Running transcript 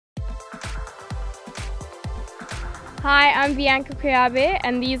Hi, I'm Bianca Kuyabe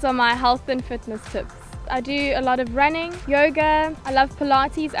and these are my health and fitness tips. I do a lot of running, yoga, I love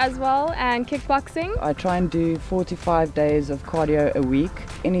Pilates as well and kickboxing. I try and do 45 days of cardio a week,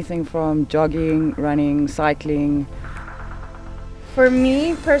 anything from jogging, running, cycling. For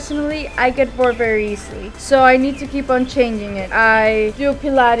me personally, I get bored very easily, so I need to keep on changing it. I do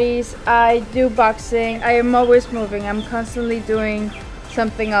Pilates, I do boxing, I am always moving, I'm constantly doing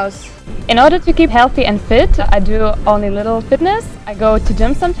something else. In order to keep healthy and fit, I do only little fitness. I go to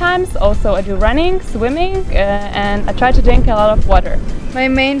gym sometimes, also I do running, swimming, and I try to drink a lot of water. My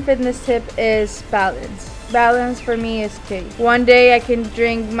main fitness tip is balance. Balance for me is key. One day I can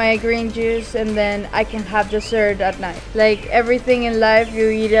drink my green juice and then I can have dessert at night. Like everything in life,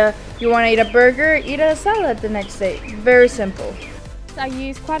 you want to eat a burger, eat a salad the next day. Very simple. I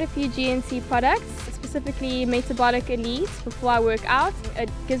use quite a few GNC products, specifically Metabolic Elite before I work out. It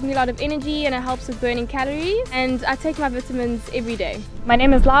gives me a lot of energy and it helps with burning calories, and I take my vitamins every day. My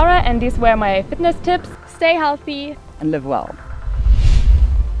name is Laura and these were my fitness tips. Stay healthy And live well.